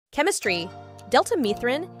Chemistry: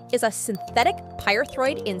 Deltamethrin is a synthetic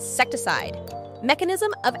pyrethroid insecticide.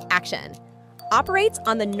 Mechanism of action: operates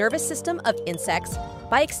on the nervous system of insects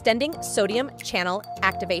by extending sodium channel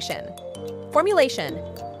activation. Formulation: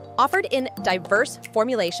 offered in diverse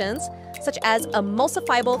formulations such as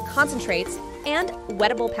emulsifiable concentrates and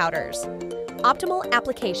wettable powders. Optimal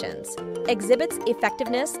applications: exhibits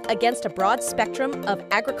effectiveness against a broad spectrum of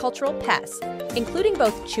agricultural pests, including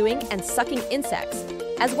both chewing and sucking insects,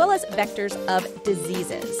 as well as vectors of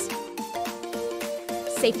diseases.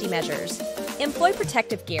 Safety measures: employ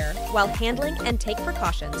protective gear while handling and take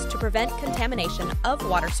precautions to prevent contamination of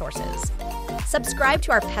water sources. Subscribe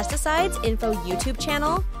to our Pesticides Info YouTube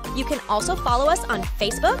channel. You can also follow us on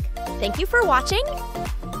Facebook. Thank you for watching.